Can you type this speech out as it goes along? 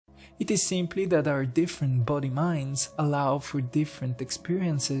It is simply that our different body-minds allow for different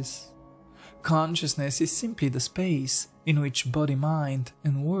experiences. Consciousness is simply the space in which body, mind,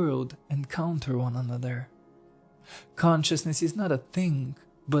 and world encounter one another. Consciousness is not a thing,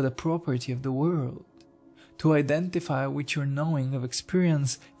 but a property of the world. To identify with your knowing of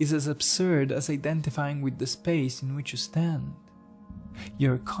experience is as absurd as identifying with the space in which you stand.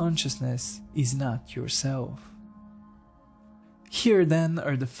 Your consciousness is not yourself. Here then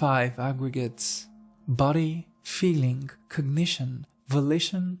are the 5 aggregates: body, feeling, cognition,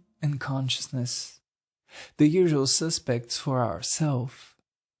 volition, and consciousness. The usual suspects for our self.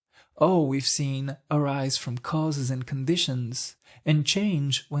 Oh, we've seen arise from causes and conditions, and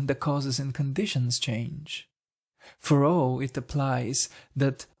change when the causes and conditions change. For O, it applies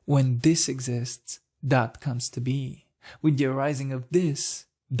that when this exists, that comes to be. With the arising of this,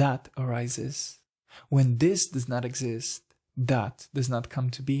 that arises. When this does not exist, that does not come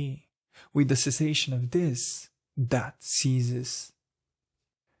to be. With the cessation of this, that ceases.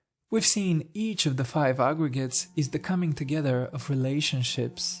 We've seen each of the 5 aggregates is the coming together of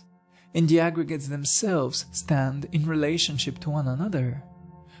relationships, and the aggregates themselves stand in relationship to one another.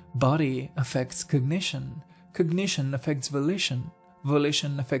 Body affects cognition, cognition affects volition,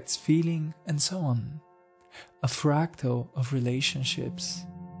 volition affects feeling, and so on. A fractal of relationships.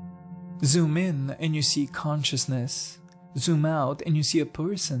 Zoom in and you see consciousness. Zoom out and you see a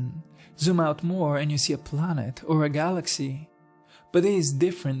person. Zoom out more and you see a planet or a galaxy. But these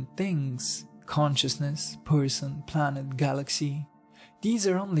different things, consciousness, person, planet, galaxy, these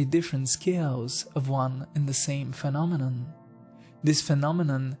are only different scales of one and the same phenomenon. This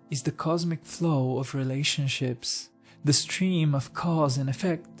phenomenon is the cosmic flow of relationships, the stream of cause and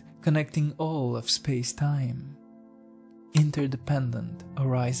effect connecting all of space-time. Interdependent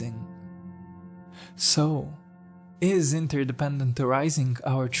arising. So, is interdependent arising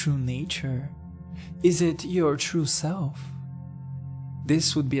our true nature? Is it your true self?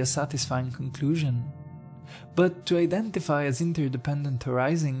 This would be a satisfying conclusion. But to identify as interdependent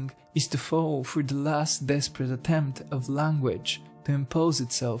arising is to fall for the last desperate attempt of language to impose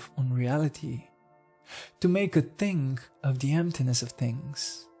itself on reality, to make a thing of the emptiness of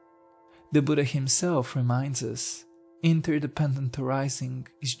things. The Buddha himself reminds us, interdependent arising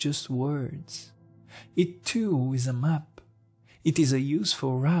is just words. It too is a map. It is a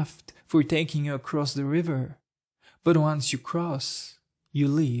useful raft for taking you across the river, but once you cross, you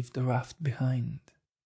leave the raft behind.